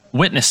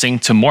Witnessing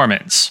to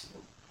Mormons.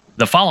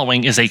 The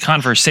following is a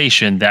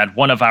conversation that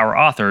one of our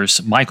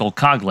authors, Michael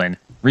Coughlin,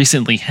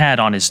 recently had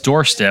on his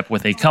doorstep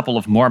with a couple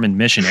of Mormon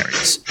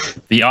missionaries.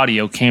 The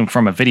audio came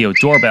from a video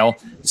doorbell,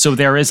 so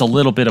there is a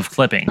little bit of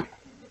clipping.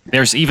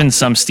 There's even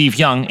some Steve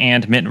Young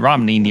and Mitt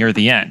Romney near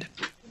the end.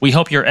 We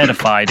hope you're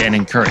edified and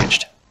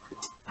encouraged.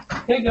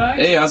 Hey guys.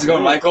 Hey, how's it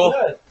going, Michael?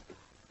 Good.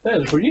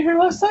 Good. Were you here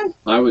last time?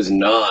 I was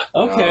not.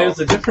 Okay, it's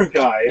a different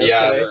guy. Okay.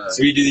 Yeah,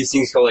 so we do these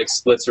things called like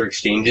splits or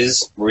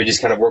exchanges, where we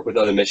just kind of work with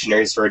other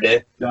missionaries for a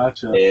day.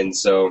 Gotcha. And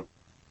so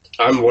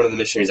I'm one of the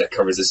missionaries that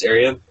covers this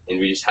area, and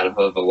we just had a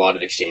lot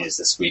of exchanges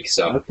this week.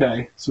 So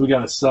Okay, so we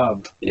got a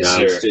sub. yes,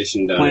 I'm sir.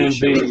 stationed down Plan in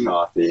Sugar B.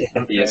 Coffee.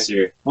 Okay. Yes,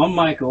 sir. I'm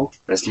Michael.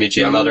 Nice to meet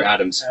you. I'm Elder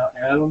Adams.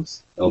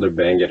 Adams. Elder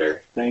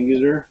Bangeter.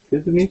 Bangeter.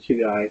 Good to meet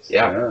you guys.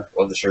 Yeah,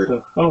 love the shirt.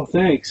 So, oh,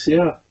 thanks.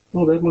 Yeah.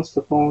 Oh, that must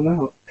have fallen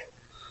out.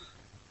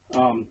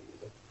 So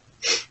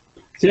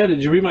yeah,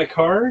 did you read my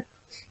card?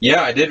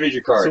 Yeah, I did read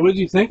your card. So what did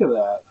you think of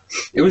that?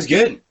 It was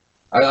good.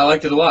 I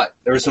liked it a lot.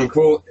 There was some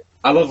cool.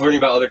 I love learning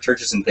about other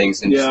churches and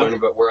things, and just Yeah. learning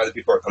about where other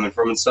people are coming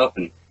from and stuff.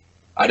 And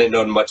I didn't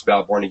know much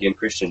about born again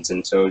Christians,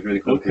 and so it was really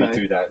cool to read Okay.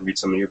 through that and read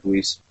some of your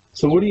beliefs.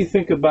 So what do you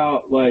think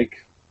about,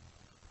 like,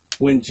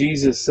 when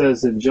Jesus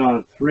says in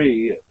John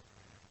 3,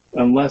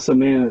 unless a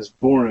man is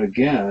born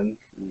again,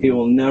 he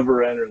will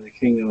never enter the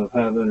kingdom of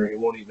heaven, or he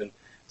won't even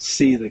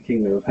see the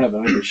kingdom of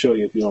heaven. I can show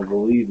you if you don't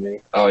believe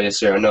me. Oh yes,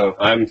 sir. I know.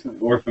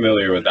 We're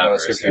familiar with that Oh,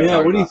 verse. scripture. Yeah,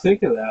 talk what do you about.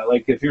 think of that?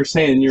 Like, if you're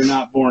saying you're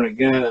not born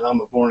again and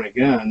I'm a born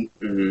again,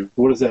 Hmm.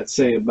 what does that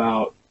say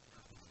about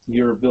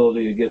your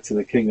ability to get to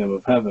the kingdom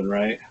of heaven,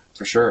 right?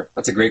 For sure.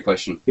 That's a great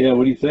question. Yeah,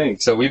 what do you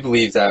think? So we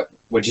believe that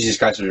what Jesus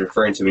Christ was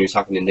referring to when he was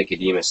talking to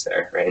Nicodemus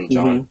there, right, in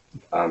John,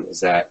 is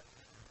that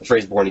the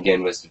phrase "born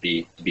again" was to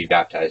be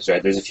baptized,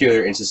 right? There's a few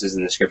other instances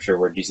in the scripture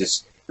where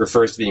Jesus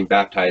refers to being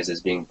baptized as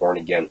being born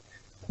again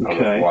Okay.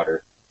 with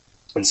water,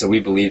 and so we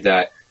believe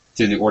that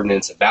through the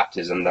ordinance of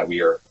baptism that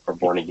we are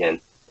born again,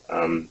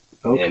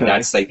 Okay. and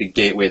that's like the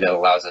gateway that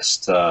allows us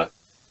to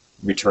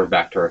return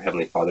back to our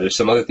Heavenly Father. There's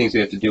some other things we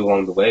have to do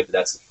along the way, but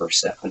that's the first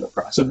step in the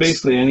process. So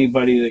basically,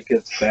 anybody that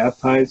gets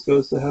baptized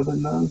goes to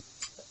heaven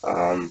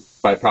then?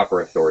 By proper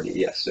authority,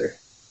 yes, sir.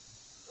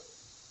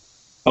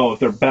 Oh, if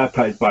they're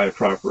baptized by a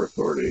proper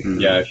authority.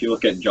 Yeah, if you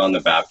look at John the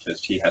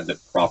Baptist, he had the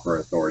proper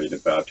authority to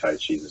baptize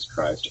Jesus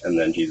Christ, and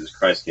then Jesus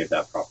Christ gave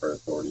that proper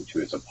authority to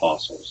his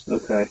apostles.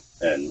 Okay.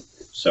 And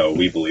so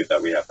we believe that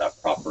we have that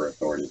proper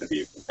authority to be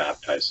able to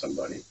baptize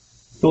somebody.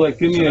 So, like,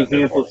 give me So an that they're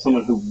example born of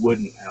someone who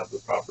wouldn't have the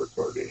proper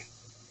authority.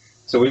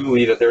 So we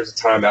believe that there was a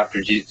time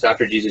after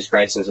Jesus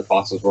Christ and his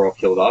apostles were all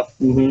killed off,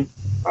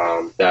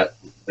 Mm-hmm. that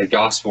the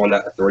gospel and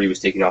that authority was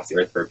taken off the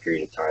earth for a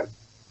period of time.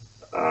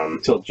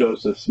 Until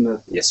Joseph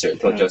Smith. Yes, sir,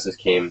 until Yeah. Joseph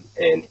came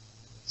and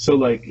So,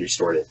 like,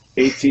 restored it.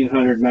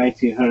 1800,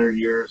 1900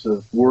 years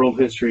of world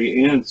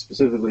history and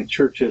specifically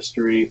church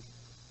history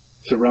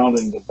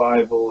surrounding the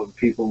Bible and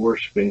people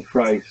worshiping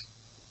Christ.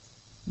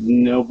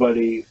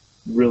 Nobody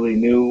really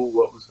knew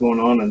what was going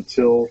on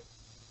until,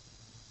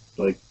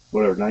 like,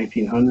 whatever,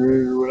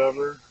 1900 or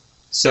whatever.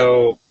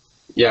 So,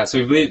 yeah, so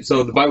we believe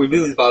we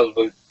believe the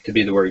Bible to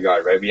be the Word of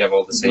God, right? We have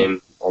all the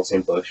same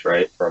books,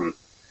 right, from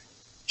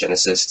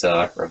Genesis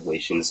to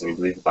Revelations, and we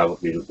believe the Bible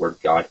to be the Word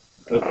of God.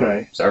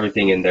 Okay. So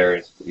everything in there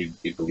is we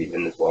believe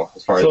in as well.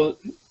 As far as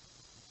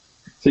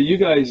So you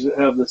guys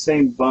have the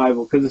same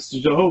Bible, because it's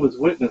Jehovah's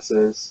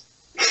Witnesses.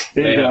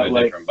 They They've have got, a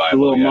like, different a Bible,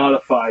 little yeah.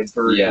 modified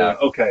version. Yeah.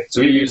 Okay.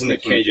 so We're we're using the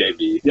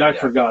KJV. Yeah, I Yeah.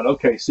 forgot.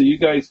 Okay, so you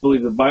guys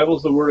believe the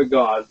Bible's the Word of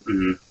God,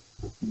 Mhm.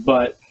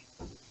 but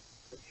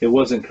it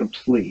wasn't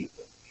complete.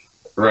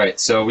 Right,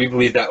 so we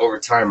believe that over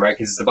time, right,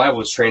 because the Bible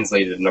was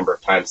translated a number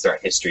of times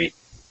throughout history,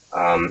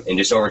 and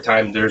just over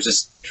time, there's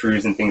just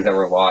truths and things that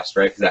were lost,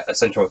 right, because that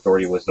essential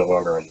authority was no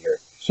longer on the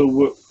earth. So,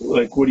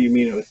 what do you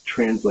mean it was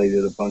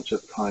translated a bunch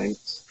of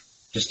times?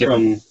 Just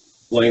different.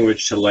 From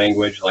language to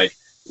language, like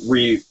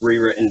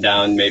rewritten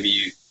down,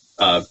 maybe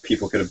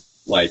people could have,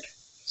 like,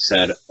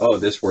 said, oh,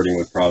 this wording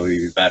would probably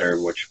be better,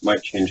 which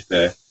might change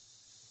the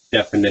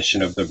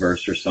definition of the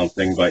verse or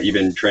something, but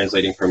even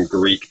translating from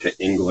Greek to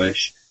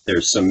English,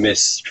 there's some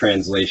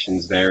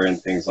mistranslations there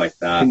and things like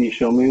that. Can you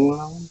show me one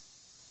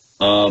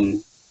of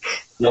them?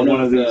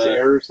 One of these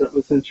errors that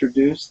was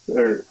introduced,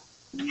 or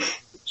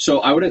So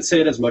I wouldn't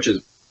say it as much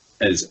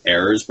as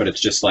errors, but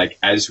it's just like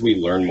as we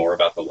learn more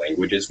about the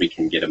languages, we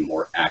can get a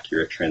more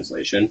accurate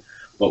translation.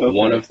 But Okay.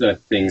 one of the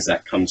things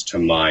that comes to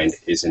mind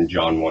is in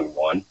John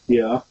 1:1,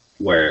 yeah,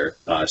 where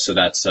so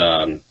that's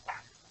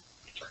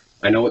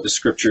I know what the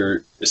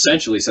scripture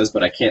essentially says,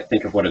 but I can't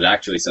think of what it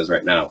actually says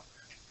right now.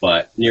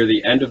 But near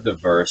the end of the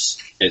verse,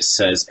 it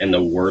says, "And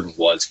the Word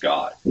was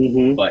God."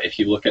 mm-hmm. But if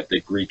you look at the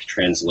Greek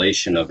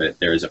translation of it,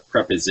 there's a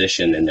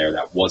preposition in there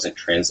that wasn't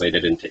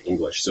translated into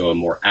English. So a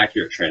more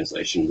accurate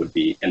translation would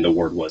be, "And the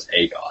Word was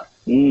a God."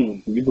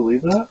 You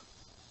believe that?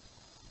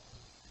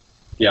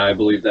 Yeah, I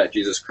believe that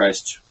Jesus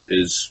Christ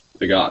is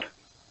the God.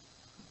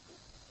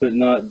 But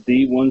not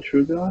the one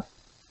true God,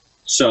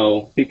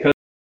 So because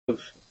of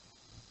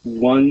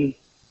one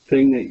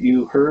thing that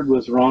you heard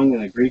was wrong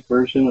in a Greek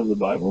version of the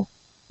Bible.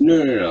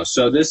 No.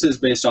 So this is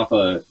based off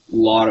a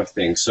lot of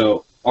things.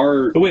 So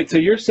our But wait, so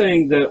you're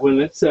saying that when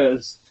it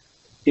says,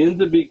 in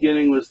the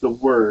beginning was the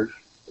Word,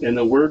 and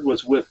the Word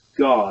was with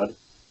God,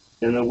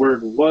 and the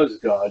Word was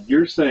God,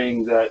 you're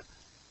saying that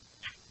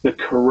the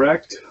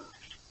correct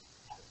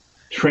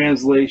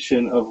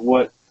translation of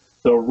what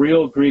the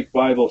real Greek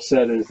Bible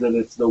said is that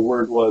it's the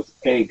Word was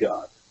a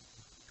God.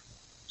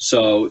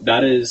 so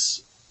that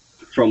is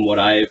from what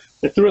I've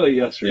It's really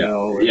yes or Yeah,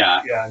 no.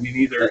 yeah. Yeah, I mean,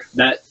 either.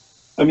 that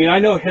I mean, I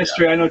know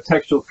history, I know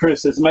textual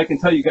criticism. I can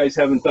tell you guys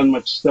haven't done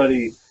much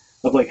study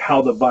of like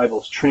how the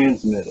Bible's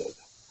transmitted.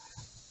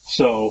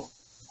 So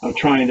I'm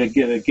trying to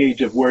get a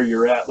gauge of where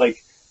you're at.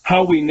 Like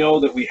how we know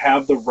that we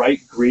have the right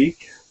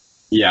Greek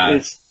yeah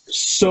is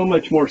so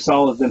much more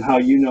solid than how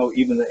you know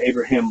even that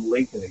Abraham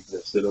Lincoln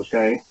existed,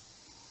 okay?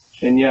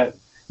 And yet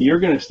you're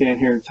going to stand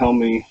here and tell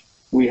me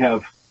we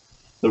have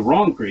the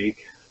wrong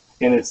Greek,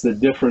 and it's the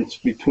difference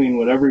between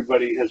what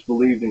everybody has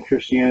believed in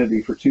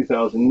Christianity for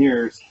 2,000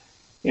 years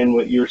and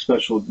what your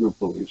special group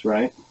believes,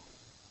 right? I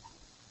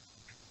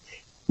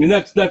mean,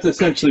 that's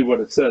essentially what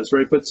it says,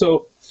 right? But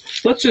so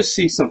let's just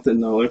see something,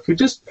 though. If we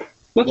just,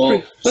 let's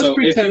so if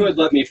pretend. you would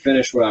let me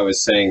finish what I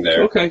was saying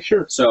there. Okay,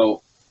 sure.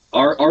 So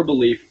our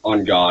belief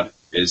on God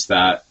is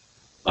that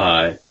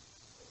how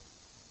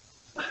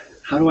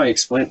do I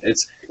explain?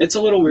 It's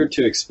a little weird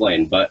to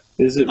explain, but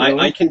Is it really?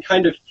 I can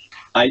kind of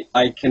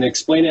I can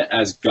explain it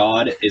as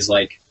God is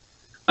like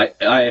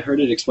I heard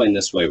it explained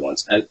this way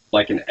once, as,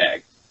 like an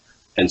egg.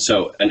 And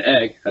so an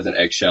egg has an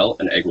eggshell,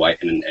 an egg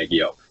white, and an egg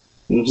yolk.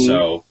 Mhm.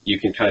 So you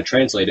can kind of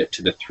translate it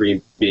to the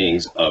three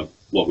beings of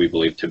what we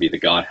believe to be the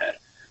Godhead.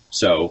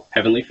 So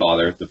Heavenly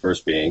Father, the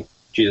first being,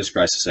 Jesus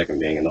Christ, the second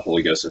being, and the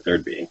Holy Ghost, the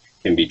third being,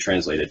 can be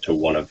translated to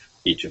one of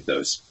each of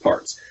those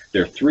parts.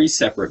 They're three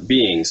separate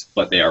beings,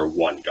 but they are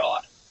one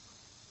God.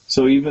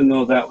 So even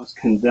though that was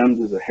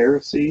condemned as a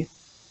heresy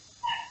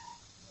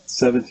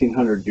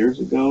 1,700 years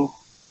ago,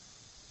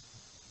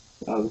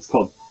 that's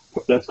called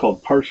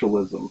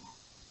partialism.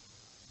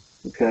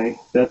 Okay,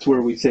 that's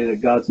where we say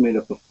that God's made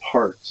up of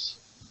parts.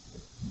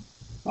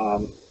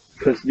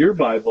 Because your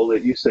Bible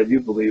that you said you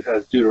believe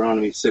has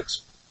Deuteronomy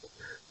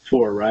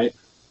 6:4, right?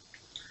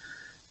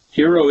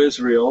 Hear, O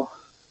Israel,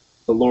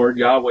 the Lord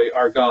Yahweh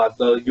our God,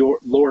 your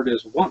Lord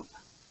is one.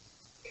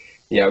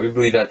 Yeah, we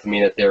believe that to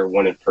mean that they're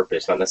one in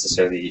purpose, not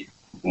necessarily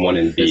One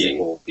in being.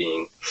 physical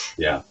being.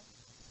 Yeah.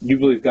 You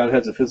believe God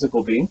has a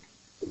physical being?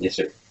 Yes,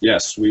 sir.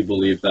 Yes, we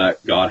believe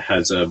that God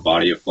has a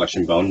body of flesh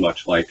and bone,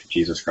 much like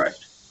Jesus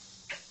Christ.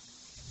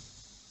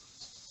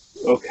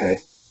 Okay.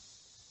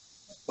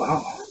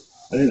 Wow.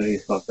 I didn't know you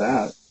thought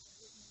that.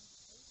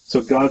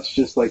 So God's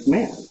just like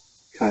man,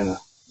 kind of.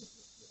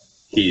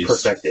 He's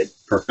Perfected.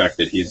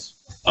 He's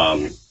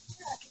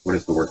what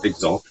is the word?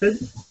 Exalted?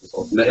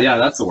 Yeah,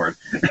 that's the word.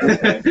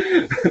 Okay.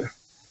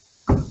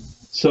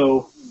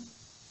 So,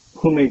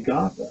 who made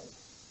God then?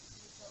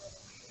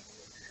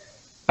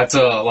 That's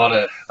a lot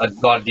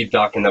of deep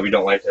doctrine that we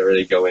don't like to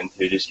really go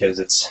into, just because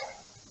it's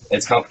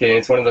complicated.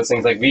 It's one of those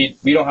things like we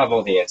don't have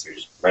all the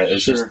answers, right?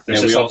 There's Sure.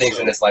 just some things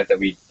in this life that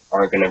we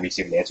aren't going to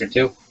receive an answer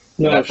to.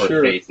 No, and that's where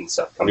sure. faith and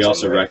stuff comes We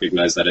also in, right?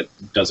 recognize that it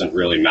doesn't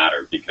really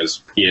matter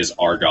because he is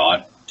our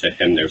God. To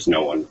him, there's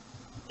no one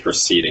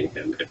preceding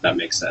him, if that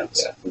makes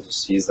sense. Yeah,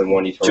 he's the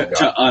one eternal To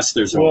God. us,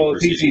 there's no Well, one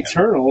if he's preceding him.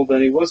 eternal,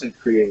 then he wasn't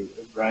created,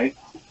 right?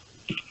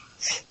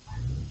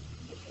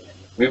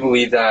 We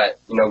believe that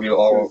we will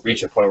all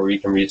reach a point where we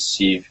can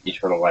receive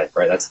eternal life,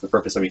 right? That's the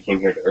purpose that we came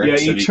here to earth. Yeah,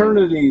 so we can-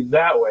 eternity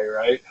that way,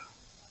 right?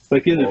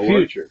 Like in the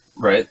Forward. future.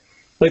 right?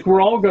 Like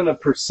we're all going to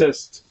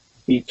persist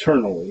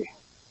eternally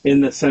in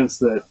the sense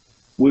that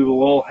we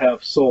will all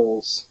have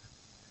souls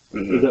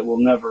Mhm. that will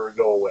never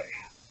go away.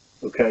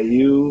 Okay,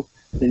 you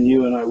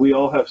and I, we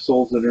all have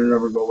souls that are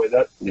never go away.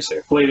 That Yes,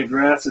 sir. blade of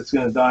grass, it's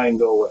going to die and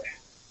go away.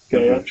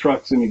 Okay, Mhm. that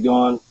truck's going to be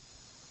gone.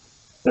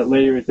 That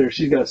lady right there,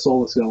 she's got a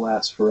soul that's going to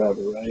last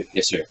forever, right?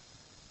 Yes, sir.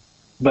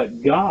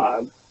 But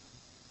God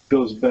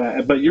goes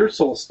back. But your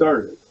soul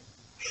started,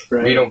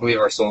 right? We don't believe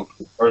our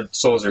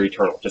souls are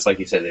eternal. Just like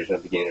you said, there's no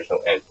beginning, there's no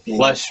end. Mhm.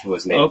 Flesh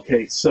was made.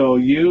 Okay, so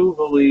you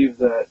believe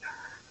that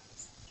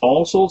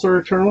all souls are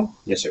eternal?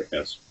 Yes, sir.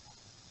 Yes.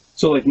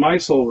 So, like, my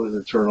soul is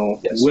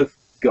eternal Yes. with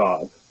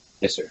God.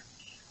 Yes, sir.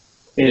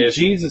 And If-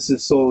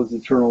 Jesus' soul is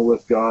eternal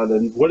with God.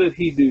 And what did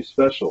he do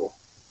special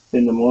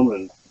in the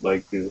Mormon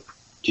do?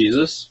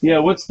 Jesus? Yeah,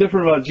 what's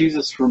different about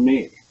Jesus for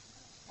me?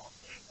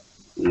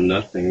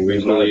 Nothing. We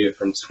There's not a believe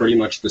difference. pretty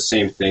much the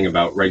same thing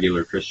about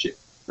regular Christian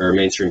or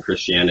mainstream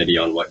Christianity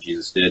on what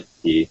Jesus did.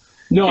 He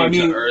No, I Came to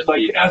mean, earth, like,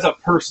 he- as a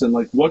person,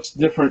 like, what's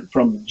different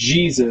from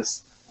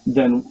Jesus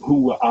than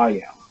who I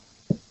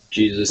am?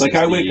 Jesus Like, is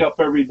I the- wake up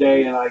every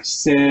day and I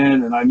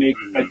sin and I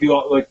Mhm. do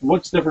all, like,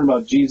 what's different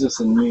about Jesus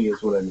and me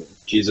is what I mean.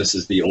 Jesus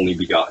is the only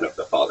begotten of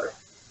the Father.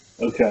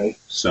 Okay.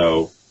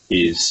 So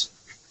he's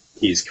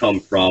come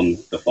from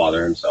the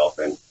Father himself,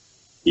 and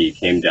he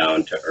came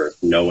down to earth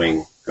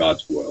knowing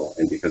God's will,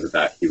 and because of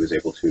that, he was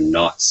able to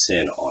not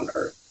sin on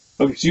earth.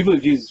 Okay, so you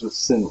believe Jesus was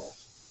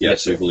sinless.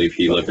 Yes, we believe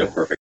he lived a Okay.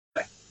 perfect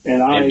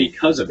And and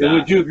because of and that,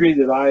 would you agree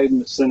that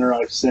I'm a sinner,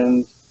 I've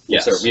sinned?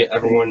 Yes. Sir,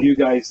 everyone. You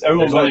guys,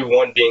 everyone. There's only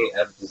one being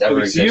has ever So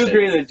existed. you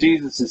agree that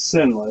Jesus is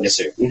sinless? Yes,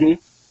 sir. hmm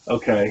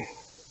Okay.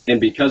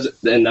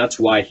 And that's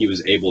why he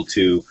was able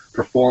to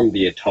perform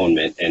the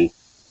atonement and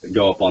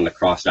go up on the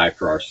cross, die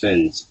for our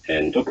sins,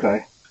 and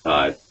Okay.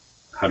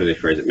 how do they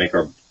phrase it? Make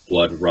our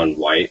blood run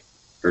white.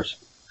 Or,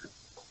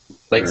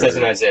 Like it says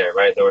in Isaiah,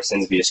 right? Though our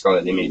sins be as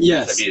scarlet, they may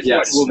Yes, be as yes.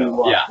 white as We'll be snow.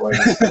 washed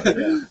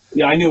white.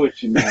 Yeah, I knew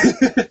what you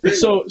meant.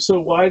 So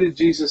why did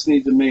Jesus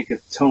need to make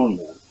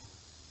atonement?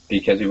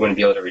 Because we wouldn't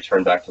be able to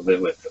return back to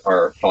live with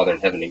our Father in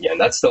heaven again.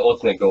 That's the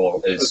ultimate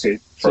goal, is Okay.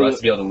 for So, us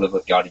to be able to live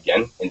with God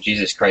again. And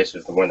Jesus Christ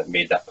was the one that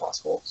made that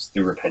possible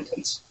through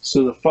repentance.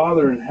 so the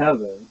Father in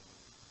heaven,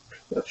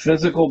 a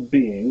physical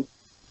being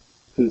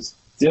who's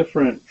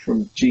different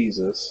from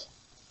Jesus,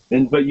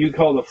 but you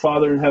call the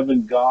Father in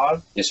heaven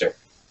God, Yes, sir.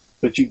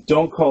 but you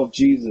don't call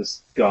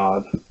Jesus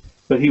God,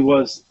 but he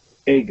was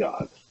a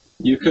God.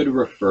 you could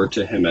refer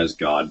to him as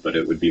God, but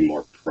it would be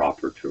more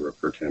proper to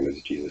refer to him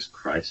as Jesus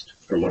Christ,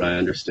 from what I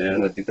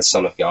understand. The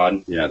Son of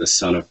God. Yeah, the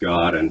Son of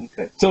God. And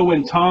Okay. So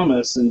when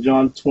Thomas in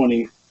John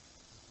 20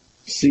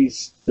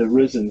 sees the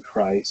risen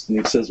Christ and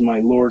he says, "My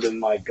Lord and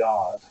my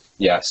God,"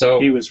 Yeah, so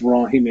he was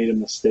wrong. He made a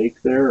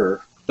mistake there,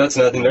 or that's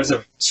another thing. There's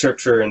a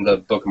scripture in the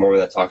Book of Mormon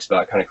that talks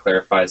about, kind of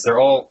clarifies. They're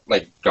all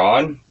like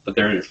God, but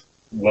they're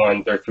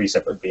three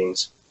separate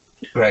beings.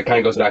 And it kind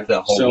of goes back to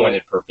that whole So,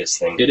 wanted purpose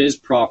thing. it is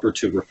proper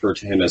to refer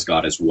to him as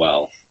God as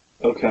well.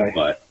 okay.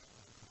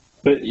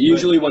 But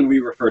usually when we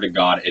refer to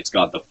God, it's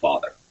God the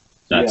Father.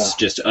 That's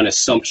just an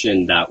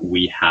assumption that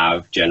we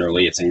have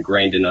generally. It's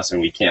ingrained in us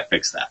and we can't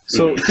fix that.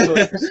 So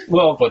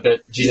well, But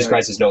that Jesus Yeah.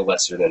 Christ is no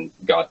lesser than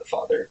God the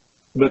Father.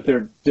 but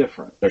they're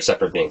different They're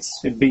separate beings.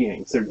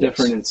 beings. They're Yes.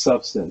 different in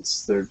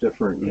substance. They're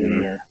different in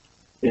Mhm. their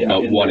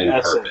But one their in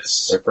essence.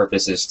 purpose. Their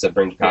purpose is to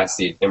bring past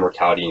the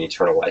immortality and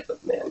eternal life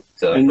of man. And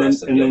for then us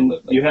to be able to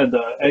live like you had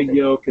the egg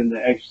yolk and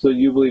the egg. So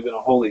you believe in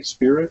a Holy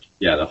Spirit,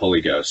 Yeah, the Holy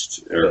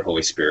Ghost or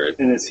Holy Spirit.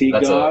 and is he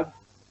That's God?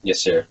 Yes,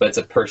 sir. But it's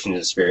a person,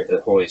 is a spirit.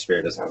 The Holy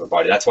Spirit doesn't have a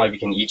body. That's why we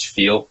can each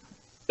feel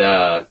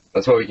the.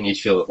 That's why we can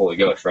each feel the Holy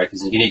Ghost, right?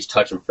 Because you can each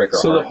touch and prick our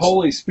So the hearts.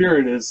 Holy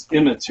Spirit is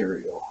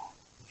immaterial.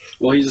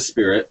 Well, he's a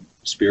spirit.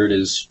 Spirit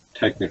is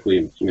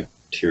technically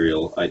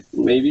material. I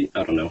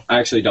don't know. I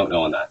actually don't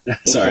know on that.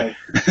 Sorry.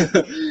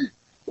 Okay.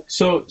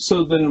 So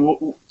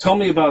then, tell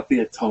me about the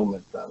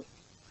atonement then.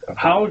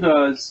 How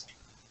does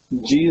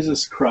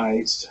Jesus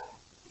Christ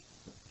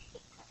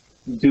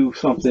do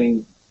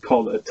something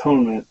called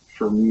atonement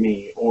for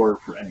me or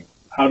for anyone?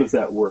 How does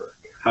that work?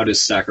 How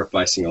does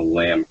sacrificing a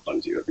lamb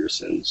cleanse you of your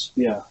sins?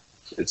 Yeah.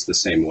 It's the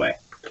same way.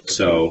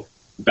 So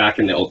back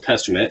in the Old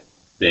Testament,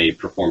 they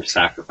performed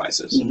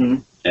sacrifices.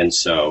 Mm-hmm. And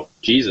so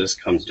Jesus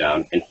comes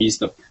down and he's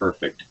the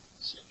perfect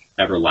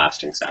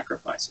everlasting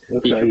sacrifice.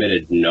 Okay. He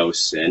committed no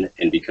sin,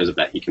 and because of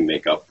that he can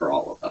make up for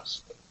all of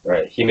us.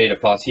 Right. He made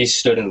a He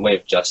stood in the way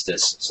of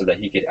justice so that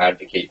he could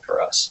advocate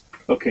for us.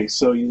 Okay,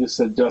 so you just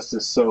said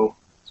justice. So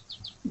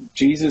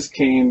Jesus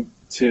came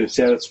to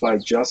satisfy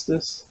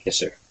justice. Yes,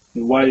 sir.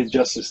 And why did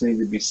justice need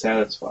to be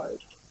satisfied?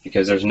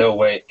 Because there's no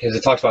way. Because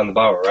it talks about in the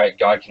Bible, right?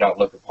 God cannot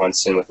look upon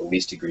sin with the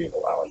least degree of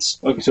allowance.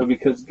 Okay, so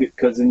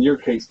because in your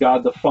case,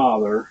 God the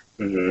Father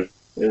Mm-hmm.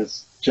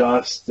 is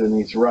just and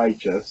he's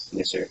righteous,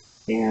 Yes, sir.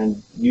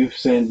 and you've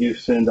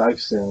sinned,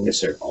 I've sinned. Yes,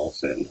 sir. All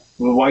sin.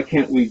 Well, why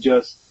can't we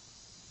just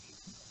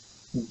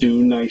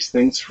do nice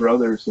things for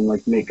others and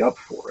like make up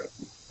for it?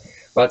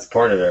 Well, that's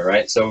part of it,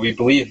 right? So we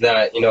believe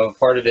that,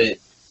 part of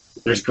it,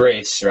 there's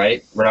grace,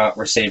 right?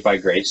 We're saved by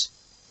grace,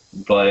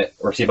 but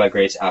we're saved by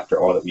grace after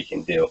all that we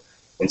can do.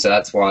 And so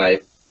that's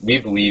why we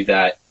believe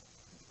that,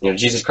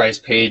 Jesus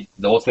Christ paid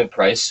the ultimate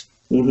price,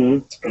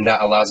 Mm-hmm. and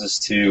that allows us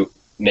to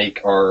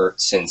make our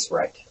sins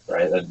right?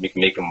 That we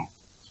can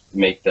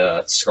make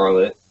the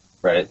scarlet,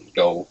 right,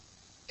 go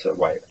to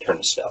white, turn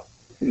to snow.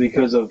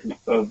 Because of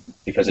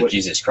Because of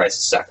Jesus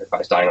Christ's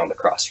sacrifice, dying on the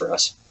cross for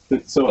us.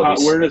 so Well,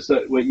 where does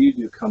that what you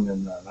do come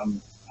in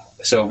then?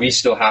 So we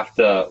still have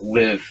to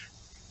live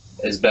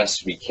as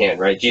best we can,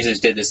 right? Jesus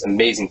did this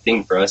amazing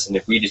thing for us, and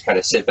if we just kind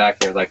of sit back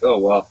and are like, oh,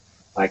 well,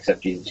 I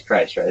accept Jesus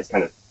Christ, right?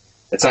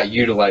 It's not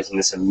utilizing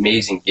this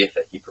amazing gift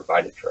that he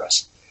provided for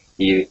us.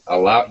 He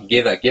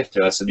gave that gift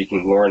to us so we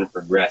can learn and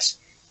progress.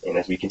 And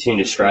as we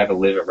continue to strive to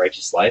live a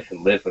righteous life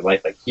and live a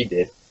life like he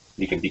did,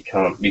 we can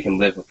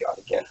live with God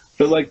again.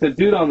 But like the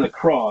dude on the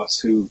cross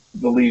who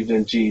believed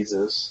in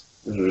Jesus,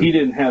 Mm-hmm. he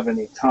didn't have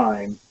any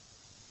time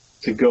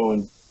to go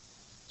and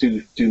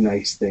do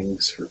nice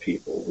things for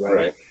people,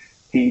 right?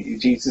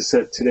 Jesus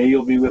said, "Today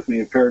you'll be with me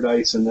in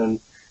paradise," and then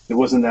it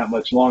wasn't that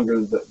much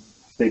longer that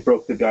they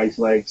broke the guy's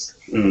legs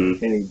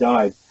Mm-hmm. and he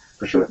died.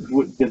 For sure.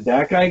 Did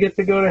that guy get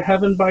to go to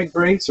heaven by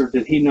grace, or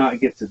did he not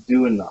get to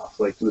do enough?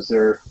 Like, was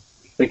there,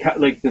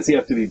 does he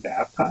have to be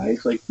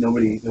baptized? Like,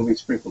 nobody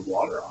sprinkled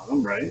water on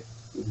him, right?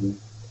 Mm-hmm.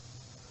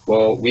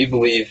 Well, we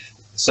believe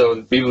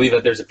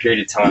that there's a period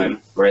of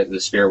time, right? The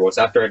spirit was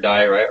after I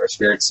die, right? Our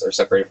spirits are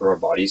separated from our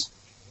bodies,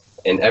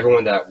 and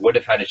everyone that would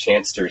have had a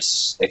chance to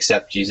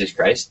accept Jesus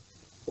Christ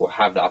will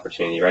have the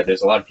opportunity, right?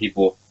 There's a lot of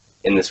people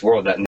in this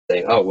world that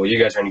say, oh, well, you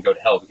guys are going to go to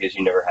hell because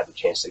you never had the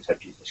chance to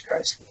accept Jesus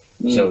Christ.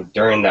 So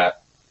during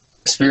that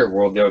spirit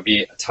world, there would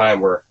be a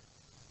time where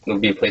there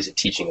would be a place of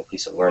teaching, a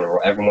place of learning,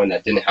 where everyone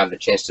that didn't have the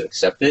chance to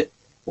accept it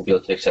will be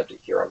able to accept it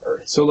here on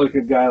earth. So like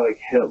a guy like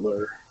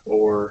Hitler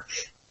or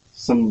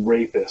some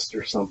rapist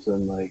or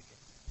something, like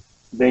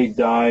they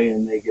die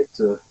and they get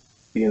to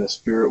be in a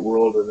spirit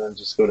world and then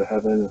just go to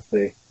heaven if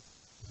they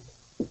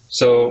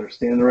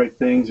understand the right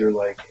things, or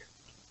like...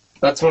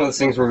 That's one of those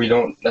things where we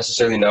don't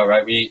necessarily know,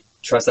 right? We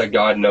trust that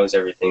God knows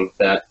everything,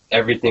 that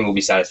everything will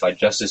be satisfied,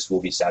 justice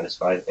will be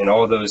satisfied, and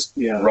all those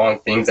wrong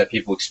things that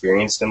people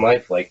experienced in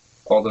life, like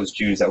all those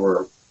Jews that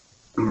were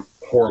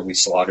horribly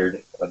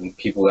slaughtered,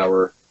 people that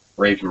were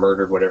raped,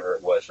 murdered, whatever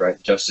it was,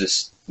 right?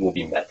 Justice will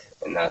be met,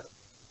 and that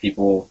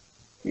people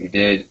who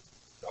did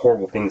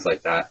horrible things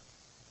like that,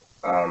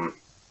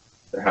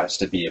 there has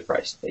to be a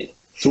price paid.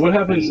 So what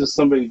happens if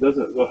somebody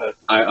doesn't? Go ahead.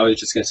 I was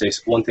just going to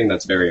say one thing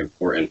that's very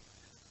important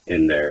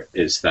in there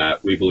is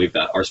that we believe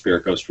that our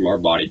spirit goes from our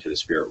body to the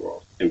spirit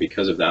world. And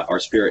because of that, our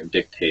spirit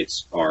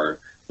dictates our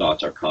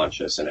thoughts, our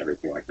conscience, and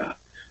everything like that.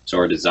 So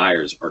our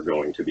desires are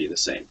going to be the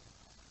same.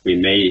 We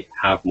may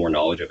have more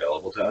knowledge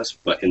available to us,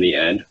 but in the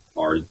end,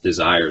 our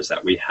desires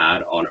that we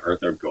had on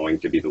earth are going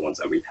to be the ones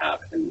that we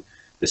have in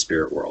the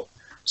spirit world.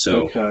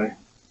 So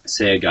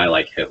say a guy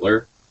like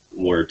Hitler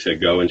were to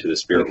go into the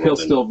spirit world. He'll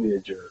still be a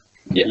jerk.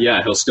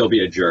 Yeah, he'll still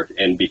be a jerk.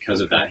 And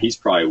because of that, he's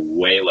probably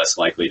way less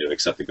likely to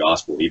accept the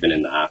gospel, even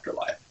in the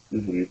afterlife.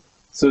 Mm-hmm.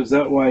 So is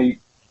that why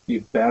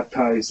you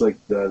baptize like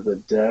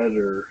the dead,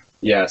 or?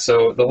 Yeah,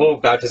 so the whole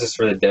baptisms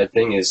for the dead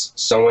thing is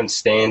someone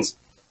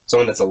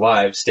that's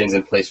alive stands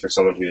in place for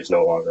someone who is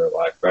no longer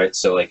alive, right?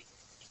 So like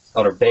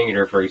Elder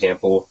Bangerter, for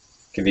example,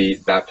 could be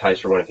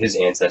baptized for one of his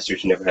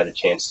ancestors who never had the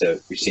chance to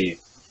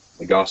receive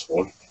the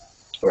gospel,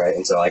 right?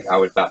 And so like I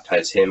would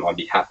baptize him on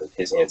behalf of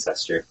his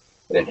ancestor.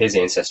 And then his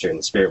ancestor in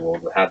the spirit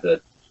world will have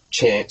the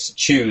chance to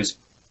choose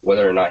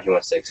whether or not he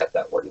wants to accept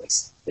that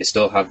ordinance. They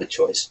still have the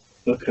choice.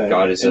 Okay.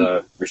 God is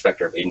a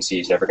respecter of agency.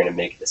 He's never going to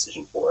make a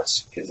decision for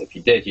us, because if he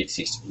did, he'd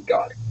cease to be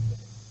God.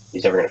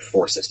 He's never going to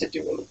force us to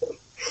do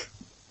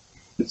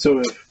anything.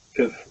 So if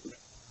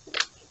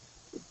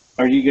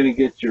are you going to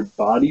get your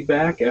body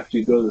back after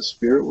you go to the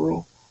spirit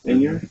world?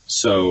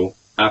 So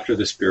after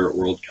the spirit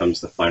world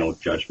comes the final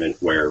judgment,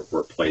 where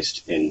we're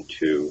placed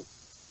into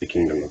the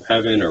kingdom of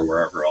heaven or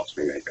wherever else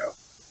we may go.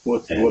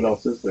 What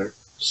else is there?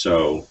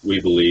 So we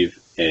believe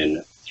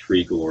in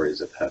three glories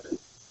of heaven,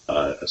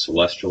 a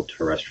celestial,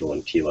 terrestrial,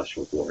 and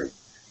telestial glory.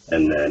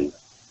 And then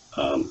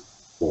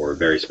for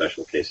very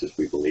special cases,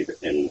 we believe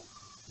in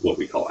what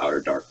we call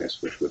outer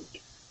darkness, which would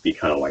be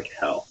kind of like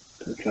hell.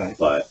 Okay.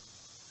 But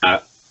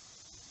at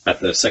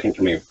the second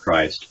coming of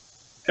Christ,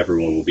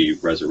 everyone will be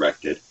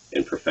resurrected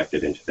and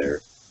perfected into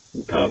their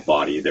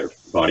body. Their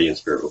body and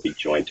spirit will be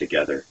joined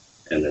together,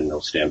 and then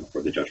they'll stand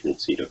before the judgment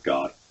seat of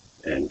God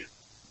and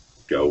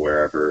go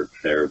wherever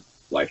their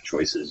life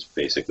choices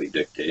basically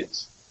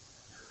dictates.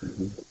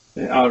 Mm-hmm.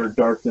 And outer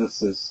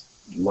darkness is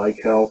like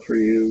hell for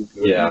you?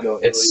 Yeah.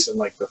 It's even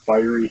like the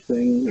fiery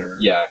thing? Or?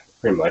 Yeah,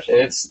 pretty much. And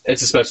it's a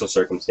special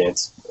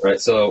circumstance, right?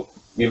 So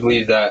we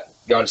believe that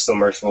God is still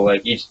merciful.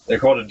 Like they're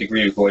called a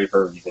degree of glory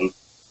for a reason.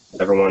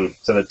 Everyone.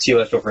 So the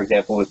telestial, for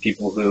example, is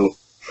people who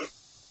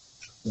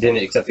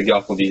didn't accept the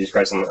gospel of Jesus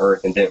Christ on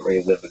earth and didn't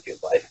really live a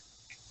good life.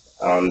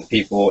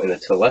 People in the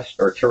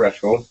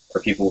terrestrial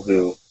are people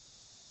who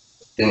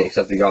didn't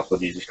accept the gospel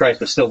of Jesus Christ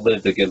but still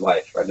lived a good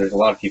life, right? There's a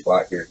lot of people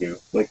out here who...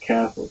 Like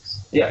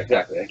Catholics. Yeah,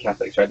 exactly, like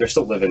Catholics, right? They're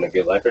still living a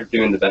good life. They're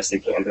doing the best they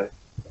can.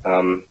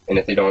 And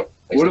if they don't...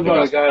 What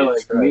about a guy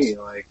like me?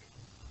 Like,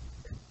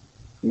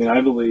 I mean,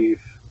 I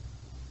believe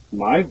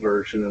my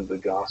version of the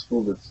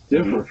gospel that's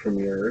different from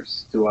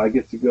yours. Do I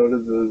get to go to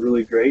the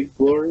really great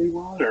glory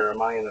one, or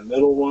am I in the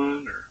middle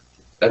one? Or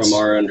From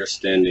our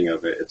understanding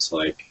of it, it's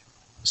like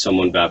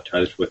someone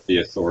baptized with the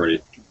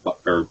authority,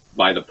 or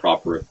by the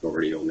proper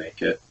authority, will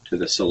make it to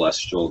the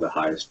celestial, the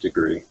highest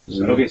degree.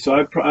 Okay,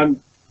 so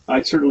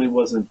I certainly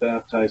wasn't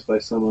baptized by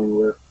someone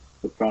with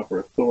the proper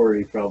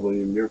authority,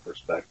 probably in your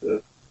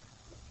perspective.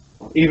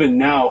 Even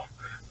now,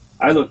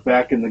 I look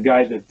back and the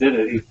guy that did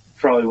it, he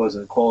probably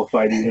wasn't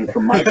qualified even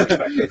from my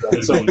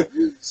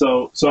perspective.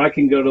 So I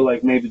can go to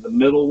like maybe the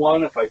middle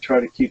one if I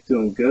try to keep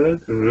doing good.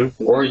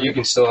 Mm-hmm. Or you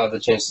can still have the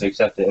chance to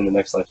accept it in the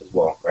next life as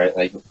well, right?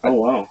 Like, oh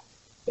wow,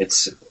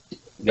 it's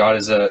God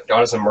is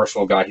a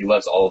merciful God. He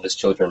loves all of his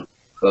children.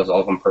 He loves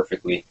all of them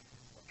perfectly.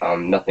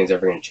 Nothing's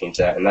ever going to change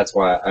that, and that's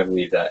why I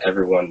believe that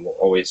everyone will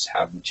always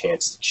have the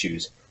chance to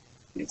choose.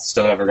 It's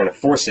still never going to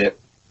force it,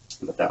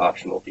 but that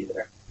option will be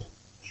there.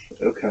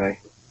 Okay.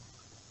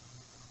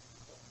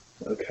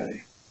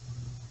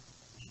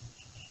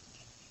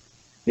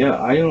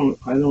 Yeah, I don't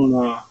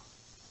know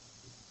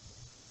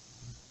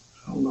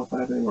if I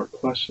have any more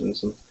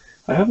questions.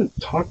 I haven't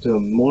talked to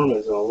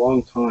Mormons in a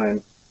long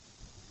time.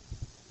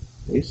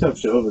 I used to have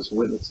Jehovah's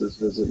Witnesses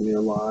visit me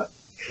a lot.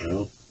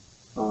 Well.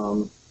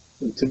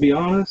 And to be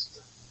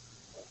honest,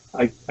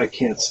 I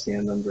can't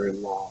stand them very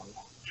long.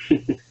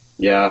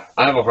 Yeah,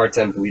 I have a hard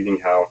time believing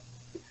how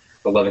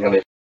the loving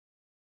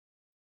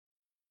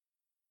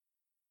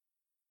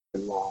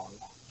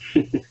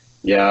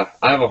Yeah,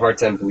 I have a hard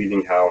time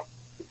believing how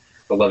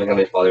the loving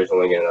Heavenly Father is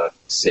only going to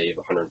save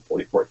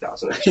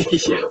 144,000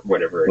 or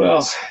whatever it Well,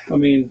 is. I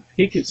mean,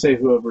 he could say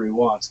whoever he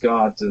wants.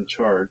 God's in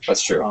charge.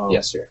 That's true.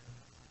 Yes, sir.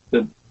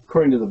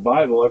 According to the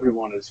Bible,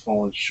 everyone has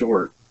fallen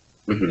short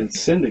Mm-hmm. and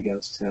sinned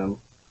against him.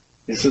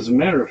 And so, as a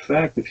matter of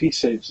fact, if he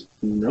saves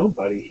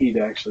nobody, he'd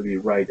actually be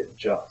right and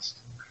just.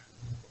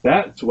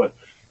 That's what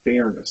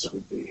fairness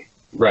would be.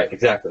 Right,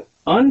 exactly.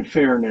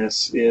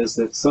 Unfairness is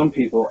that some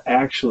people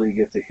actually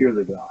get to hear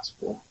the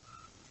gospel.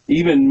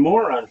 Even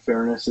more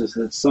unfairness is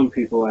that some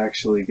people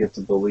actually get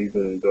to believe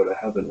it and go to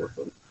heaven with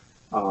them.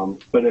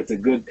 But it's a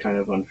good kind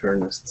of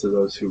unfairness to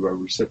those who are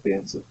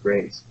recipients of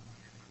grace.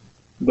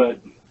 But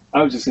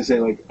I was just going to say,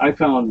 like, I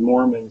found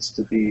Mormons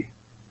to be,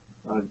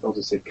 I'll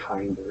just say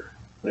kinder.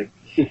 Like,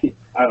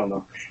 I don't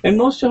know. And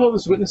most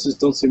Jehovah's Witnesses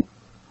don't seem...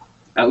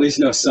 At least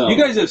know some. You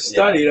guys have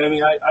studied. I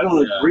mean, I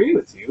don't agree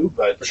with you,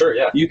 but For sure,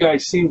 yeah. you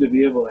guys seem to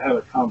be able to have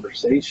a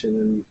conversation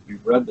and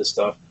you've read the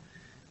stuff.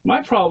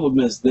 My problem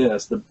is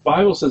this. The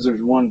Bible says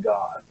there's one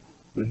God.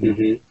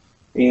 Mm-hmm.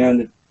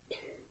 And it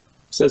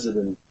says it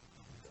in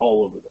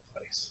all over the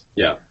place.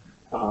 Yeah.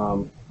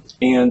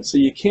 And so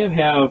you can't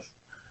have...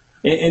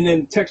 And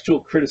then textual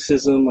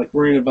criticism, like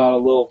worrying about a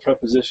little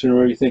preposition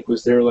where you think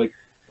was there, like,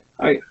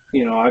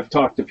 I've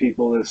talked to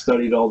people that have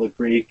studied all the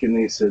Greek, and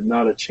they said,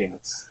 not a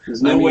chance.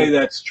 There's no way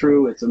that's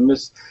true. It's a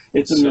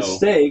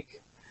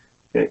mistake.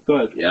 Okay, go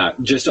ahead. Yeah,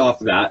 just off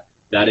that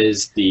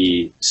is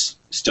the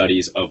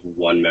studies of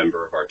one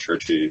member of our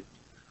church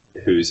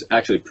who's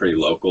actually pretty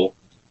local,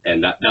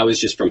 and that was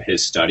just from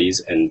his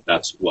studies, and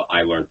that's what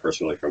I learned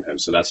personally from him.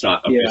 So that's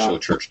not official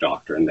church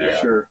doctrine there.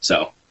 Yeah. Sure.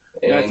 So.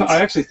 Yeah, I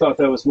actually thought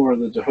that was more of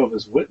the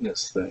Jehovah's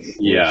Witness thing.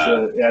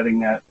 Yeah. Adding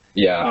that.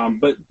 Yeah.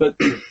 But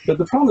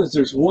the problem is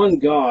there's one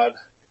God,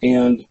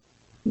 and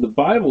the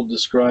Bible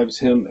describes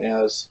him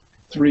as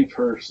three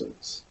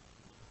persons.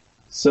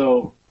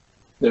 So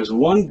there's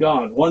one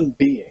God, one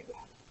being,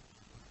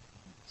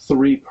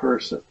 three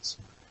persons,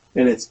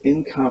 and it's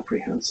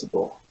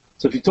incomprehensible.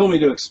 So if you told me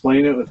to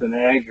explain it with an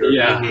egg or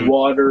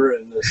water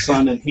and the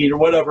sun and heat or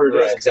whatever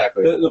it is,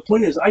 exactly. The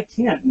point is I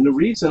can't. And the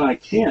reason I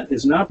can't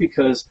is not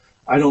because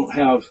I don't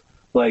have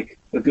like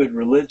a good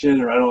religion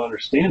or I don't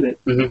understand it.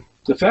 Mm-hmm.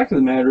 The fact of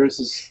the matter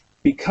is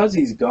because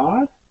he's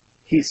God,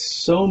 he's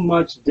so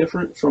much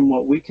different from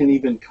what we can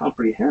even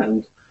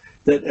comprehend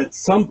that at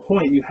some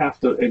point you have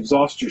to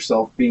exhaust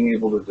yourself being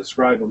able to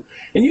describe him.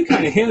 And you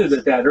kind of hinted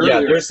at that earlier. Yeah,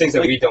 there's things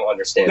that we don't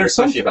understand,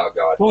 especially about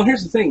God. Well,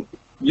 here's the thing.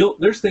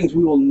 There's things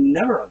we will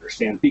never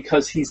understand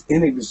because he's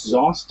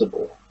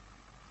inexhaustible.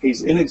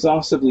 He's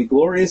inexhaustibly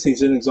glorious.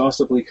 He's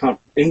inexhaustibly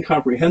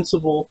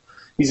incomprehensible.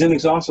 He's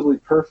inexhaustibly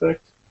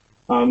perfect.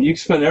 You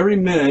spend every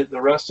minute, the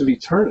rest of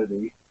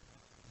eternity,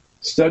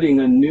 studying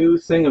a new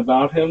thing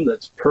about him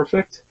that's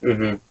perfect.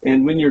 Mm-hmm.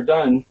 And when you're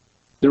done,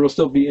 there will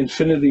still be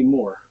infinity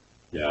more.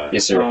 Yeah.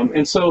 Yes, sir.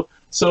 And so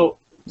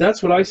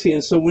that's what I see.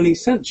 And so when he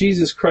sent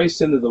Jesus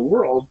Christ into the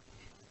world,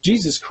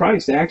 Jesus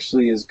Christ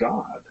actually is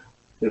God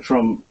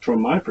from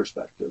my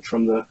perspective,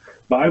 from the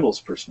Bible's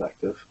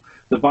perspective.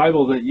 The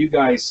Bible that you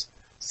guys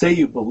say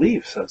you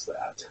believe says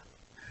that.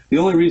 The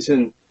only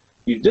reason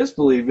you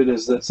disbelieve it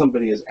is that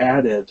somebody has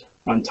added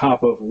on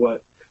top of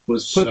what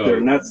was put there.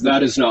 And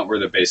that is not where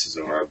the basis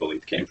of our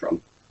belief came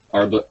from.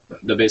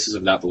 The basis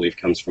of that belief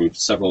comes from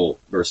several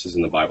verses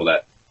in the Bible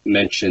that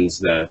mentions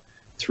the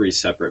three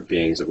separate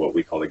beings of what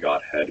we call the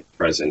Godhead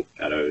present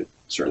at a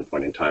certain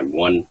point in time.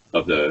 One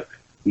of the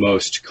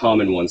most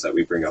common ones that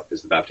we bring up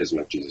is the baptism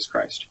of Jesus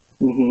Christ.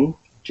 Mm-hmm.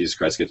 Jesus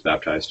Christ gets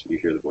baptized. You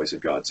hear the voice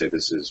of God say,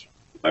 "This is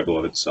my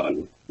beloved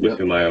Son, with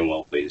whom I am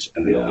well pleased,"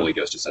 and then the Holy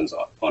Ghost descends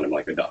upon him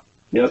like a dove.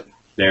 Yep.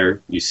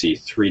 There you see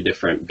three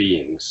different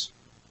beings,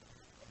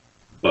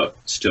 but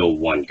still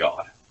one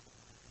God.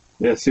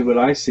 Yeah, see, what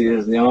I see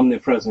is the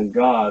omnipresent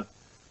God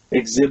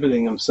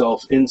exhibiting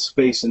himself in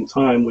space and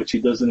time, which he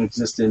doesn't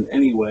exist in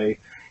anyway,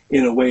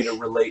 in a way to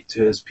relate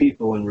to his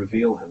people and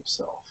reveal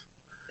himself.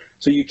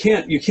 So you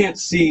can't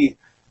see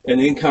an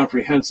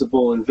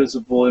incomprehensible,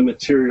 invisible,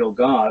 immaterial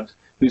God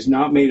who's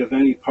not made of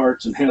any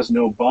parts and has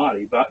no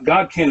body. But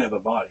God can't have a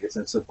body. It's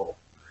that simple.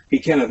 He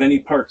can't have any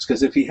parts,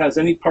 because if he has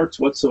any parts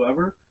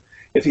whatsoever,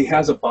 if he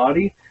has a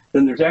body,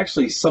 then there's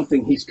actually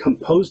something he's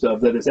composed of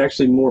that is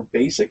actually more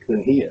basic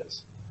than he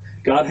is.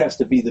 God has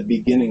to be the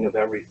beginning of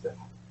everything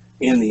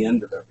and the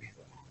end of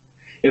everything.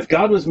 If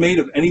God was made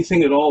of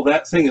anything at all,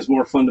 that thing is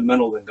more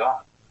fundamental than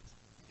God.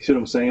 You see what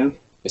I'm saying?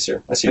 Yes,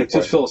 sir. I see your Like,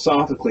 just point.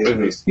 philosophically, at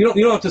least. You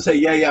don't have to say,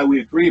 yeah, we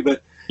agree,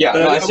 but Yeah,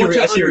 no, I see want you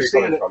where to you're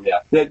understand coming from. Yeah.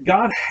 that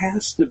God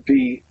has to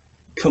be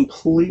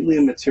completely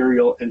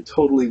immaterial and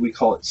totally, we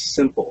call it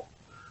simple,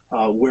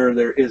 where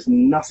there is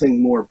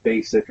nothing more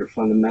basic or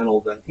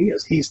fundamental than he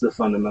is. He's the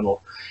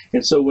fundamental.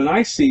 And so when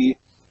I see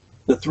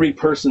the three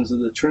persons of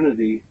the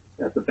Trinity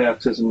at the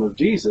baptism of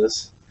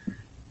Jesus,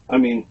 I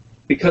mean,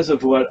 because of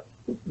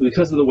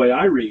the way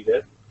I read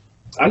it,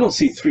 I don't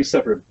see three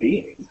separate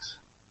beings,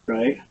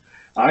 right?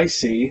 I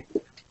see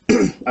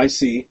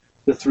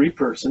the three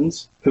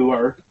persons who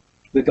are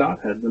the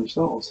Godhead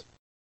themselves.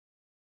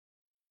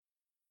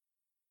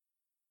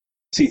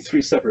 see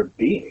three separate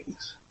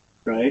beings,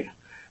 right?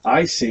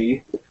 I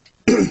see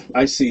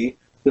I see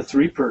the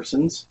three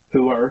persons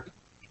who are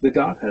the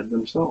Godhead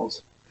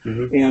themselves.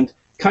 Mm-hmm. And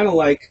kind of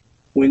like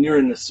when you're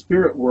in the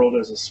spirit world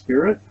as a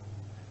spirit,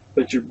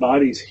 but your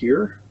body's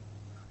here,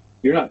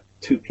 you're not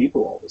two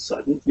people all of a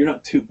sudden. You're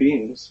not two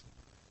beings.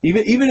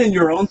 Even in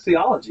your own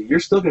theology, you're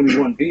still going to be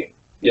one being.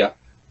 Yeah.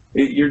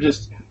 You're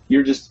just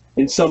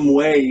in some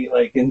way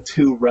like in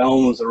two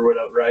realms or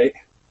whatever, right?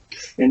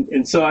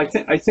 And so I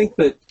think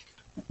that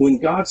when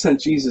God sent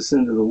Jesus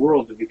into the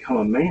world to become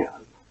a man,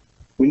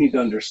 we need to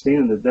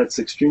understand that that's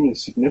extremely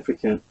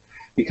significant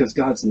because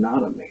God's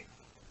not a man.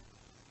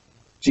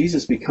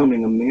 Jesus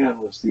becoming a man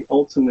was the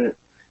ultimate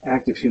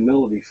act of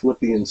humility,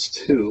 Philippians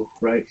 2,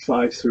 right,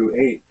 5 through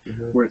 8,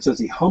 where it says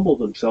he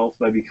humbled himself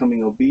by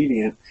becoming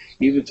obedient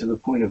even to the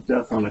point of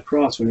death on the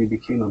cross when he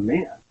became a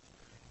man.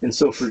 And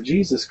so for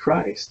Jesus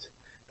Christ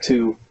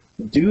to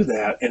do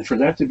that and for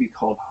that to be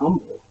called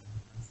humble,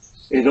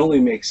 it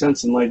only makes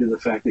sense in light of the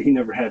fact that he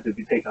never had to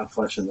take on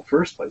flesh in the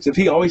first place. If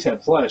he always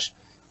had flesh,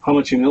 how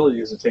much humility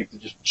does it take to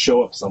just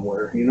show up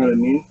somewhere? You know what I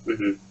mean?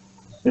 Mm-hmm.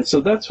 And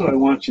so that's what I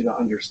want you to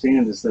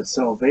understand is that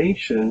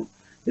salvation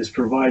is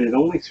provided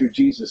only through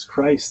Jesus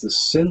Christ, the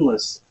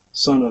sinless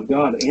Son of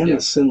God and the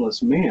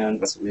sinless man.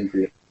 That's what we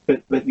agree.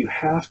 But you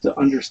have to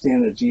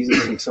understand that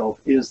Jesus himself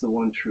is the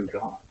one true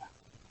God.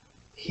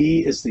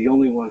 He is the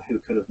only one who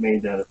could have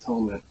made that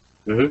atonement.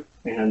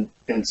 Mm-hmm.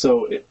 And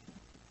so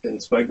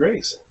it's by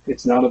grace.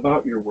 It's not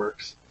about your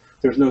works.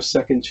 There's no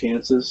second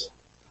chances.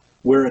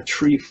 Where a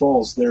tree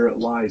falls, there it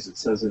lies, it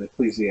says in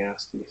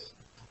Ecclesiastes.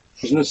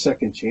 There's no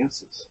second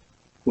chances.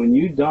 When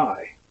you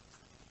die,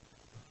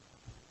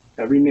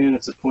 every man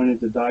is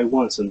appointed to die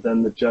once and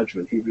then the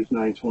judgment, Hebrews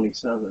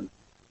 9:27.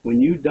 When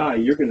you die,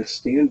 you're going to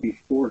stand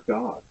before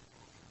God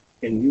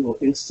and you will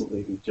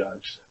instantly be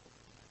judged.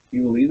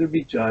 You will either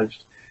be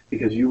judged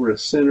because you were a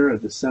sinner, a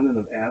descendant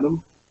of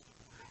Adam,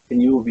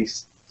 and you will be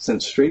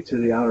sent straight to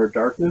the outer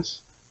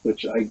darkness,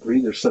 which I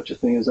agree there's such a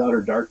thing as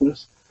outer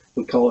darkness.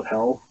 We call it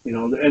hell, you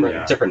know. And,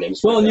 Right. Different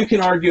names. well, and you can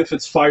argue if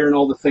it's fire and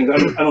all the things.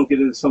 I don't get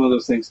into some of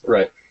those things.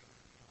 Right.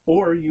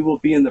 Or you will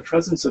be in the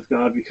presence of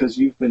God because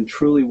you've been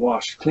truly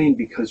washed clean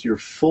because your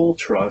full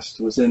trust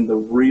was in the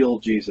real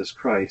Jesus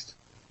Christ,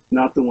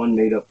 not the one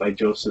made up by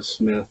Joseph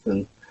Smith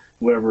and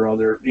whatever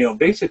other, you know,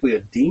 basically a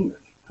demon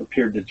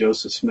appeared to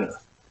Joseph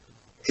Smith,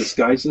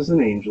 disguised as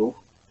an angel,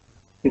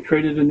 and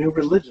created a new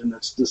religion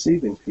that's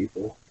deceiving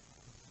people.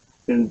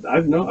 And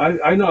I know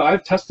I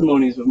have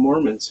testimonies of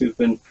Mormons who've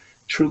been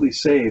truly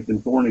saved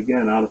and born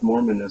again out of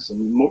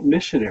Mormonism,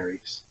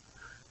 missionaries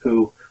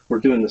who were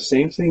doing the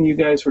same thing you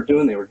guys were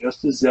doing. They were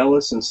just as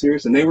zealous and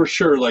serious, and they were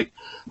sure, like,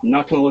 I'm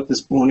not going to let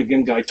this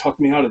born-again guy talk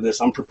me out of this.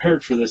 I'm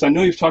prepared for this. I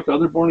know you've talked to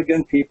other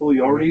born-again people.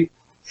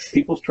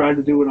 People's tried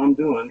to do what I'm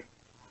doing.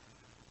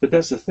 But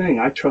that's the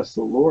thing. I trust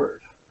the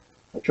Lord.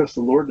 I trust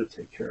the Lord to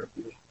take care of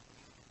you.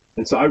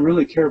 And so I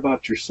really care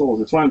about your souls.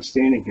 That's why I'm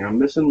standing here. I'm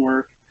missing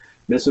work,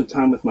 missing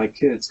time with my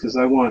kids, because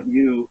I want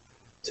you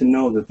to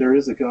know that there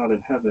is a God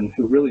in heaven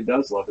who really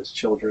does love his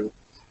children.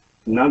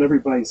 Not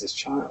everybody's his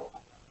child.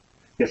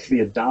 You have to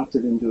be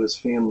adopted into his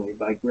family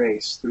by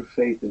grace through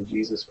faith in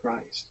Jesus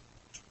Christ.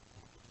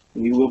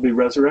 And you will be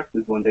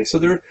resurrected one day. So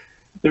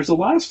there's a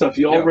lot of stuff.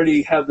 You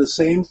already have the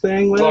same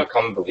thing with. It's a lot of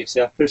common beliefs,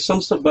 yeah. There's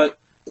some stuff, but,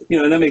 you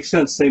know, and that makes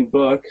sense. Same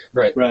book,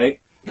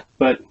 right?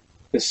 But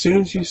as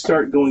soon as you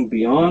start going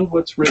beyond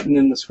what's written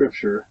in the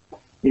scripture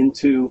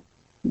into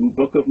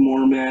Book of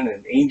Mormon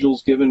and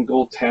angels given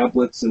gold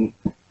tablets, and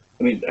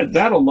I mean,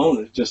 that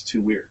alone is just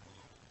too weird.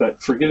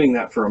 But forgetting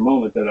that for a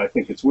moment, that I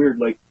think it's weird,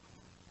 like,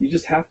 you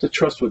just have to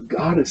trust what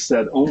God has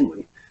said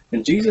only.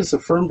 And Jesus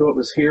affirmed what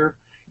was here.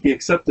 He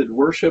accepted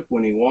worship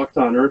when he walked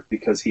on earth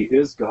because he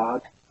is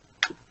God.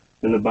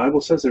 And the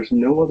Bible says there's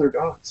no other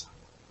gods,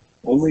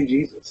 only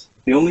Jesus.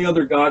 The only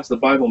other gods the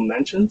Bible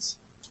mentions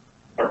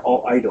are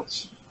all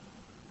idols.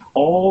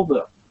 All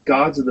the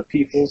gods of the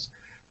peoples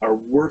are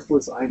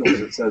worthless idols,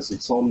 it says in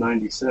Psalm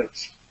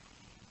 96.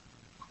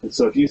 And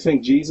so if you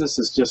think Jesus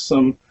is just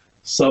some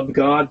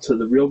sub-god to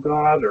the real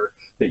God, or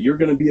that you're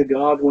going to be a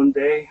god one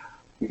day,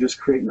 you're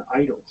just creating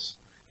idols.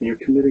 And you're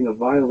committing a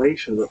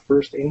violation of the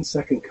first and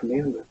second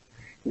commandment.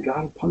 And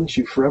God will punish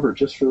you forever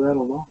just for that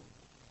alone.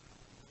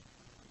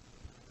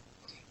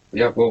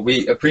 Yeah, well,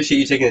 we appreciate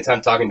you taking the time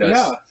talking to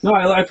us. Yeah, no,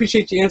 I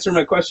appreciate you answering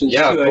my questions,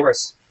 Yeah, too. of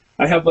course.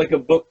 I have like a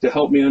book to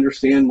help me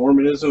understand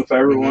Mormonism if I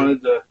ever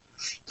wanted to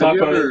talk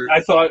about it. I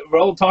thought,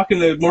 well,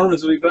 talking to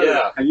Mormons would be better.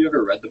 Yeah. Have you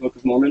ever read the Book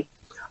of Mormon?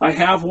 I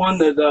have one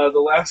that the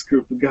last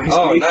group of guys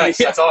Oh, gave nice.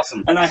 me. That's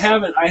awesome. And I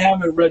haven't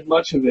read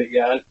much of it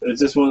yet. It's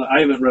just one. I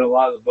haven't read a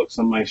lot of the books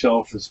on my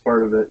shelf as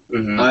part of it.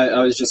 Mm-hmm.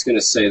 I was just going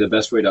to say the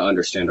best way to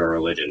understand our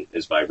religion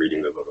is by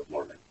reading the Book of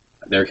Mormon.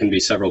 There can be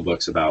several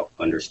books about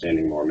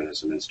understanding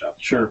Mormonism and stuff.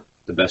 Sure.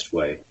 The best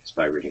way is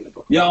by reading the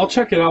book. Yeah, I'll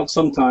check it out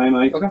sometime.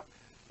 Okay.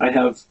 I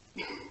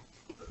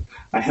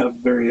have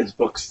various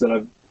books that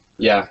I've.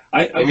 Yeah.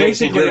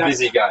 Basically, you're a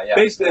busy guy, yeah.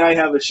 Basically, I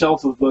have a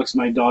shelf of books.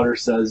 My daughter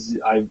says,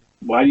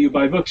 why do you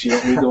buy books? You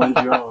don't need to go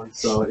into your own.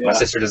 So, yeah. My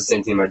sister does the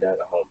same thing with my dad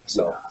at home.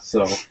 So. Yeah,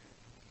 so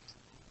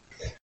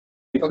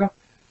Okay.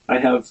 I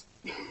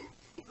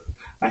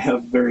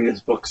have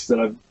various books that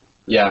I've.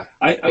 Yeah.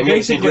 I I mean,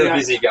 basically you're a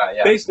busy guy.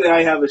 Yeah. basically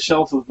I have a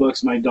shelf of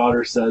books. My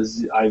daughter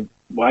says,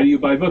 why do you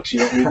buy books? You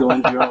don't read the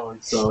ones you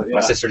own. So yeah.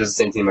 My sister does the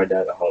same thing. My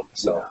dad at home.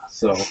 So Yeah,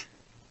 so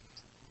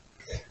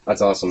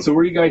that's awesome.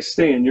 where are you guys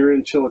staying? You're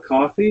in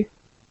Chillicothe.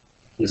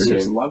 Yes,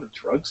 There's sir. a lot of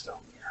drugs down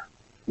there.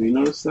 Have you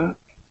noticed that?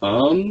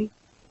 I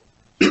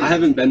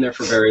haven't been there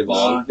for very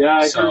long. Yeah,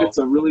 I so heard it's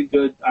a really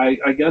good.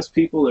 I guess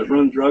people that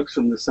run drugs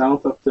from the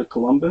south up to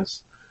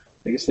Columbus,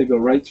 I guess they go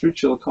right through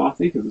Chillicothe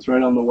because it's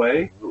right on the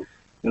way. Ooh.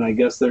 And I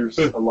guess there's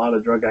a lot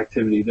of drug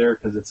activity there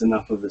because it's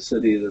enough of a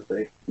city that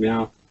they.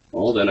 Yeah,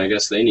 well, then I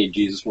guess they need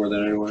Jesus more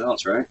than anyone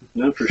else, right?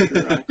 no, for sure.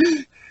 Right?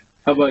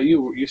 How about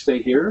you? You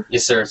stay here?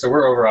 Yes, sir. So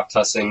we're over off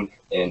Tussing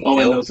in Oh, in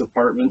Hill. those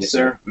apartments Yes,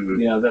 sir. there.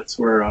 Mhm. Yeah, that's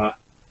where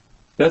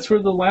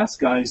the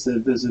last guys that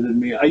visited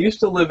me. I used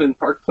to live in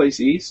Park Place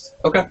East.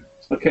 Okay.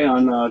 Okay,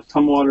 on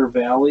Tumwater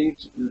Valley.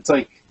 It's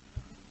like,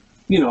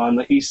 on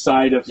the east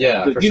side of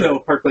Yeah, for sure.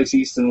 Park Place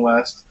East and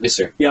West. Yes,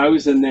 sir. Yeah, I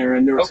was in there,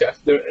 and there was, Okay.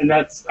 and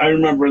I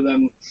remember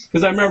them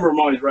because I remember them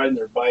always riding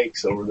their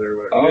bikes over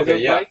there. Oh, You okay,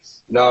 have yeah.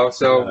 Bikes? No,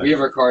 so we have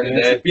our car Yeah,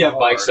 today. it's a We have car.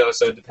 bikes though,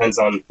 so it depends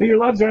on. Are you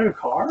allowed to drive a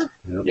car?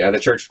 Yeah, the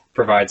church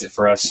provides it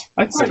for us.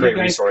 I It's a thought you great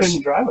guys resource.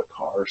 couldn't drive a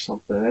car or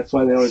something. That's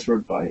why they always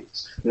rode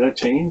bikes. Did that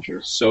change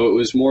or? So it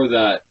was more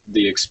that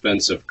the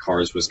expense of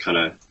cars was kind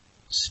of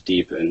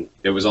steep, and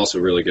it was also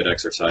really good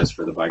exercise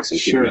for the bikes and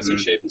keeping Sure. us in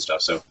shape and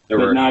stuff. So there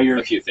But were now you're.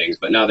 a few things,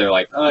 but now they're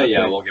like, oh yeah,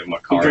 Okay. we'll give them a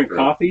You car. drink for-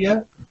 coffee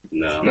yet? No. You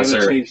No, haven't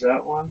sir. changed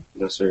that one.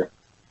 No, sir.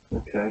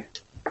 Okay.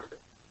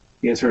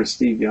 You guys heard of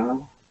Steve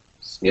Young?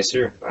 Yes,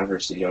 sir. I've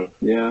heard Steve Young.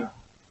 Yeah.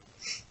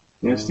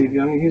 Yeah, Steve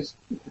Young. He's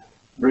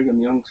Brigham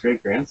Young's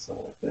great grandson,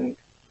 I think.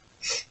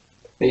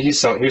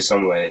 He's some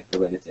way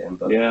related to him,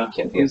 but Yeah,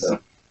 can't think he's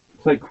of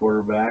played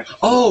quarterback.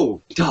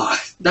 Oh, God,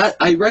 that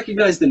I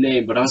recognize the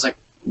name, but I was like,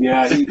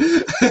 Yeah,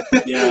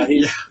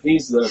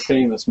 he's the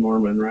famous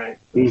Mormon, right?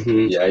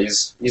 Mhm. Yeah,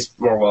 he's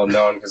more well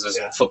known because of his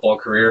Yeah. football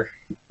career.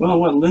 Well,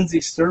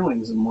 Lindsay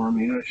Sterling's a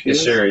Mormon, you know she Yes,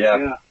 is? sure,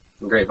 yeah.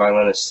 Great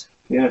violinist.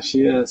 Yeah,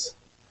 she is.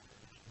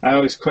 I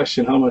always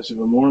question how much of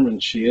a Mormon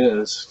she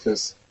is,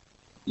 because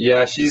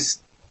Yeah, she's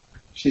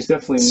she's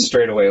definitely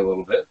strayed away a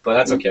little bit, but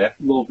that's okay. a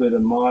little bit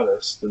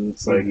immodest, and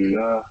it's like,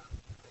 Mhm.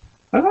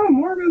 I thought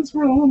Mormons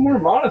were a little more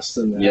modest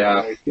than that.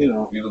 Yeah. Like, you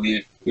know.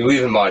 We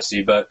believe in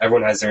modesty, but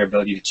everyone has their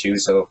ability to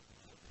choose. So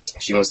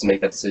if she wants to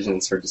make that decision,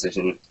 it's her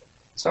decision.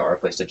 It's not our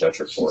place to judge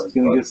her for She's it.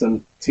 gonna But get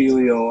some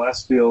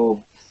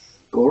telestial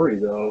glory,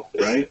 though,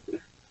 right?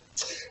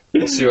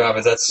 we'll see what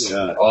happens. That's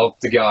Yeah. all up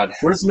to God.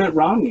 Where's Mitt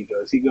Romney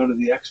go? Does he go to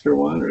the extra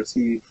one, or is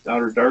he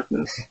outer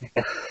darkness?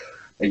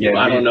 Again,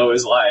 I don't know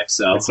his life,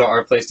 so It's not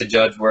our place to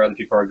judge where other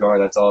people are going.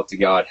 That's all up to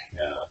God.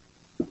 yeah.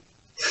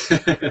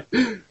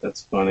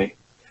 That's funny.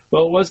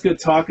 Well, it was good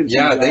talking to you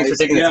Yeah, guys. thanks for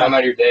taking the time out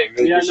of your day.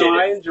 Really Yeah, appreciate no,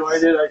 I it.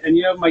 enjoyed it. And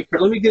you have my.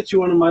 Let me get you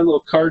one of my little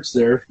cards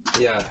there.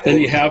 Yeah.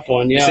 Then you have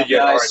one. You Yeah. said you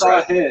had I ours, saw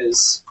right?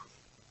 his.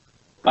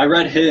 I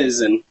read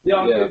his, and Yeah,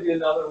 I'll Yeah. give you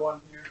another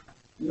one here.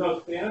 You know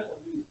Spanish? I'll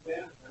give you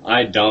Spanish.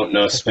 I don't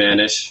know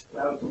Spanish.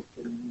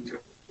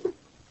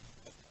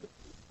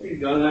 There you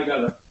go. And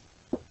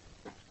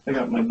I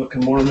got my Book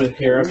of Mormon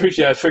here. I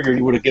appreciate. I figured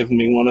you would have given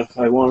me one if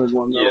I wanted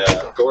one. Though. Yeah.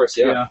 Of course,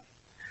 yeah.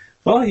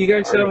 Well, you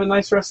guys have a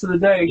nice rest of the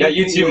day. Yeah,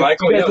 you too,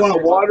 Michael. You guys Yeah, want a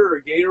seriously. water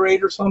or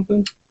Gatorade or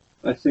something?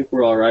 I think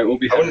we're all right. We'll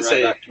be I heading wouldn't right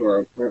say- back to our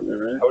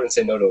apartment, right? I wouldn't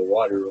say no to the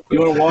water real quick.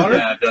 You want water?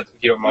 Yeah, if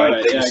you don't mind. All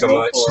right, Thank yeah, you so go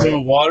much. for it. You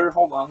want water?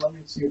 Hold on. Let me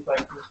see if I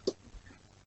can.